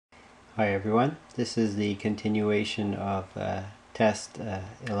Hi everyone, this is the continuation of test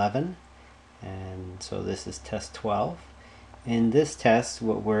 11, and so this is test 12. In this test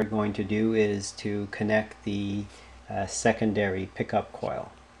what we're going to do is to connect the secondary pickup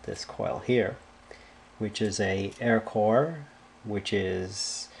coil, this coil here, which is a air core, which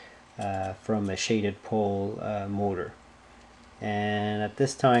is from a shaded pole motor. And at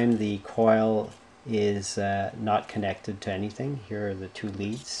this time the coil is not connected to anything. Here are the two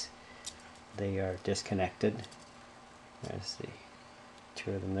leads. They are disconnected. There's the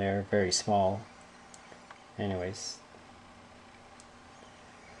two of them there, very small. Anyways,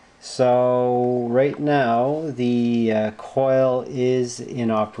 so right now the coil is in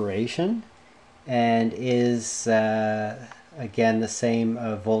operation and is again the same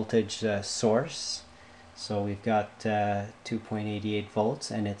voltage source. So we've got 2.88 volts,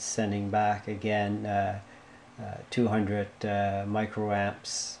 and it's sending back again 200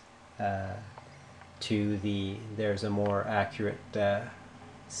 microamps to there's a more accurate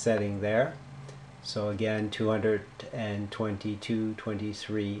setting there. So again,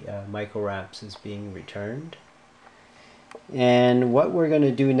 223 microamps is being returned. And what we're going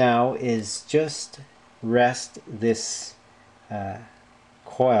to do now is just rest this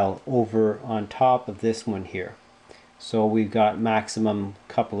coil over on top of this one here. So we've got maximum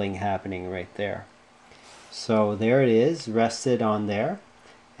coupling happening right there. So there it is, rested on there.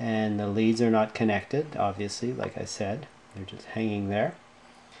 And the leads are not connected, obviously, like I said. They're just hanging there.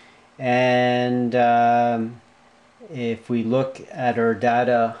 And if we look at our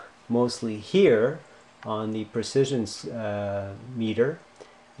data mostly here on the precision meter,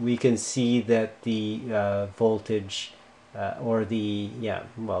 we can see that the voltage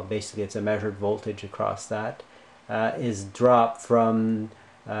basically it's a measured voltage across that, is dropped from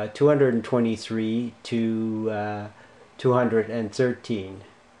 223 to 213.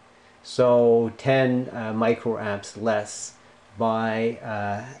 So 10 microamps less by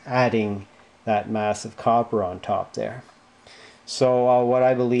adding that mass of copper on top there. So what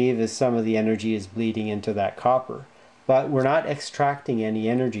I believe is some of the energy is bleeding into that copper, but we're not extracting any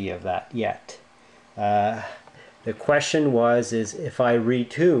energy of that yet. The question is if I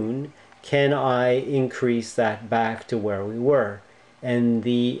retune, can I increase that back to where we were? And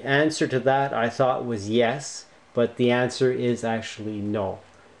the answer to that I thought was yes, but the answer is actually no.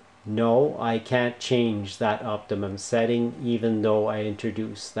 No, I can't change that optimum setting even though I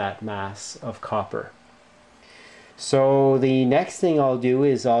introduce that mass of copper. So the next thing I'll do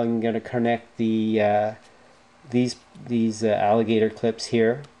is I'm going to connect the these alligator clips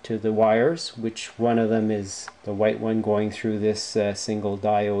here to the wires, which one of them is the white one going through this single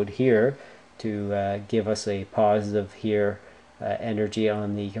diode here to give us a positive here energy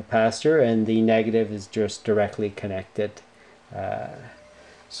on the capacitor, and the negative is just directly connected.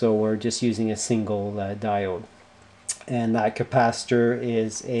 So we're just using a single diode, and that capacitor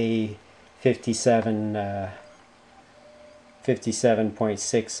is a 57.6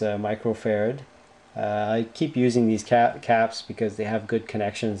 microfarad. I keep using these caps because they have good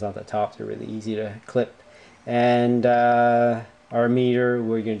connections on the top. They're really easy to clip. And our meter,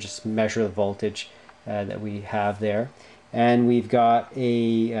 we're going to just measure the voltage that we have there. And we've got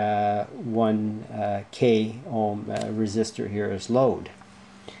a 1K ohm resistor here as load.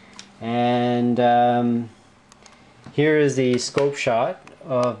 And here is the scope shot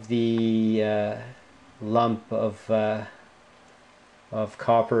of the lump of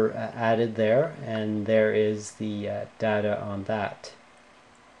copper added there, and there is the data on that.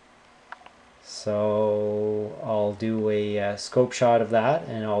 So I'll do a scope shot of that,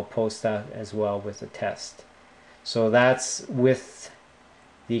 and I'll post that as well with the test. So that's with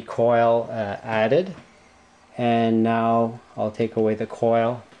the coil added, and now I'll take away the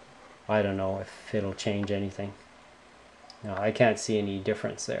coil. I don't know if it'll change anything. No, I can't see any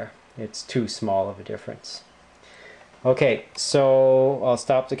difference there. It's too small of a difference. Okay, so I'll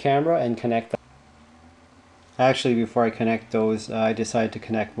stop the camera and connect. Actually, before I connect those, I decided to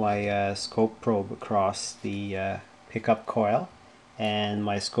connect my scope probe across the pickup coil, and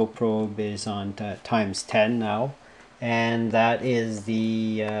my scope probe is on times 10 now, and that is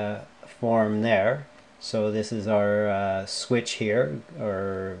the form there. So this is our switch here,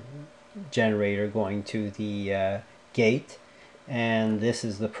 or generator going to the gate, and this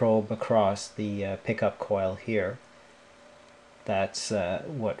is the probe across the pickup coil here. That's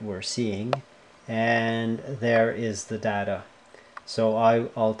what we're seeing, and there is the data. So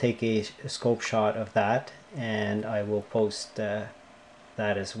I'll take a scope shot of that, and I will post that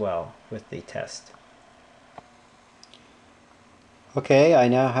as well with the test. Okay, I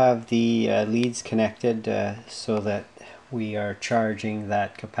now have the leads connected so that we are charging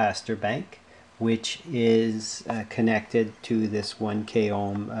that capacitor bank, which is connected to this 1K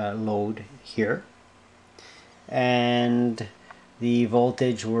ohm load here. And the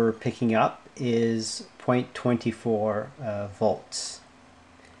voltage we're picking up is 0.24 volts.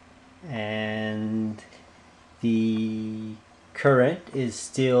 And the current is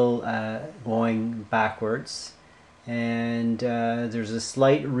still going backwards, and there's a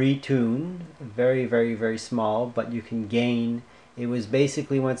slight retune, very very small, but you can gain. It was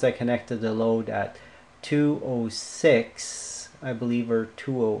basically, once I connected the load at 206, I believe, or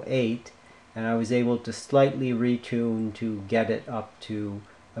 208, and I was able to slightly retune to get it up to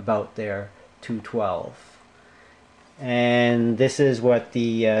about there, 212. And this is what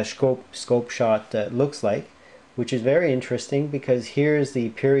the scope shot looks like, which is very interesting, because here's the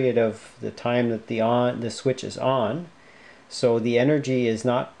period of the time that the switch is on. So the energy is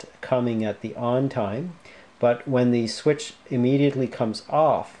not coming at the on time, but when the switch immediately comes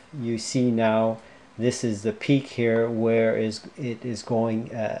off, you see now this is the peak here, where it is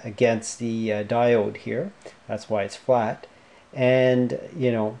going against the diode here. That's why it's flat, and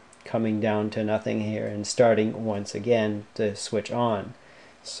you know, coming down to nothing here and starting once again to switch on.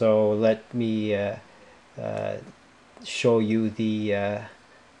 So let me show you the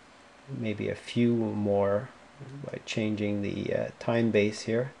maybe a few more by changing the time base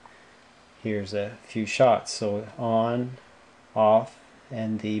here. Here's a few shots, so on, off,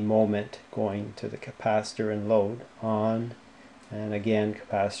 and the moment going to the capacitor and load, on, and again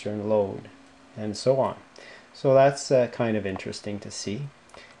capacitor and load, and so on. So that's kind of interesting to see,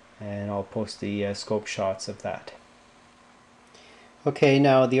 and I'll post the scope shots of that. Okay,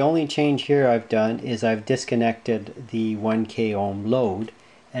 now the only change here I've done is I've disconnected the 1K ohm load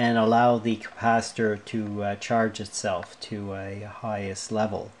and allow the capacitor to charge itself to a highest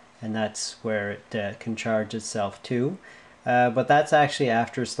level, and that's where it can charge itself to. But that's actually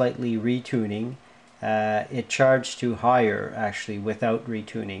after slightly retuning. It charged to higher actually without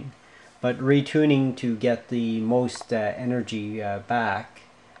retuning, but retuning to get the most energy back,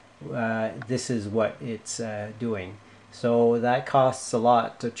 this is what it's doing. So that costs a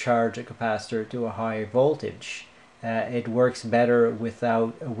lot to charge a capacitor to a higher voltage. It works better with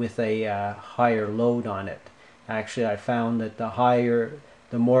a higher load on it. Actually, I found that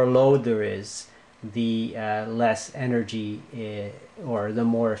the more load there is, the less energy or the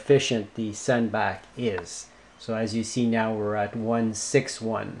more efficient the send back is. So as you see now, we're at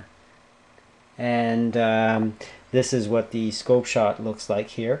 161, and this is what the scope shot looks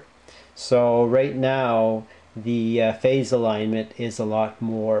like here. So right now the phase alignment is a lot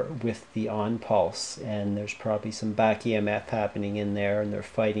more with the on pulse, and there's probably some back EMF happening in there, and they're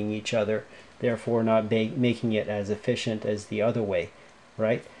fighting each other, therefore not making it as efficient as the other way,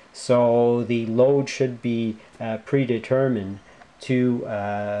 right? So the load should be predetermined to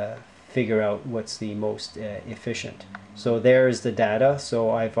figure out what's the most efficient. So there's the data. So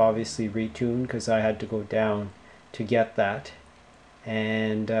I've obviously retuned because I had to go down to get that.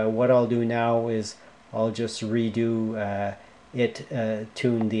 And what I'll do now is I'll just redo it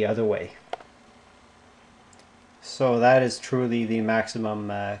tuned the other way. So that is truly the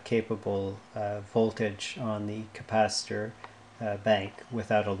maximum capable voltage on the capacitor bank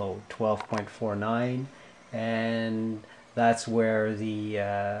without a load, 12.49, and that's where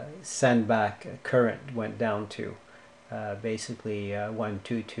the send back current went down to. Basically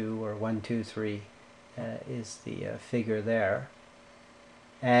 122 or 123 is the figure there.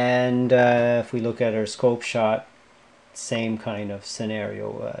 And if we look at our scope shot, same kind of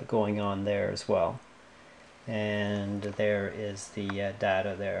scenario going on there as well. And there is the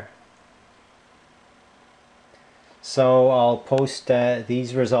data there. So I'll post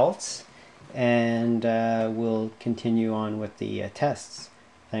these results, and we'll continue on with the tests.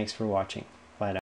 Thanks for watching.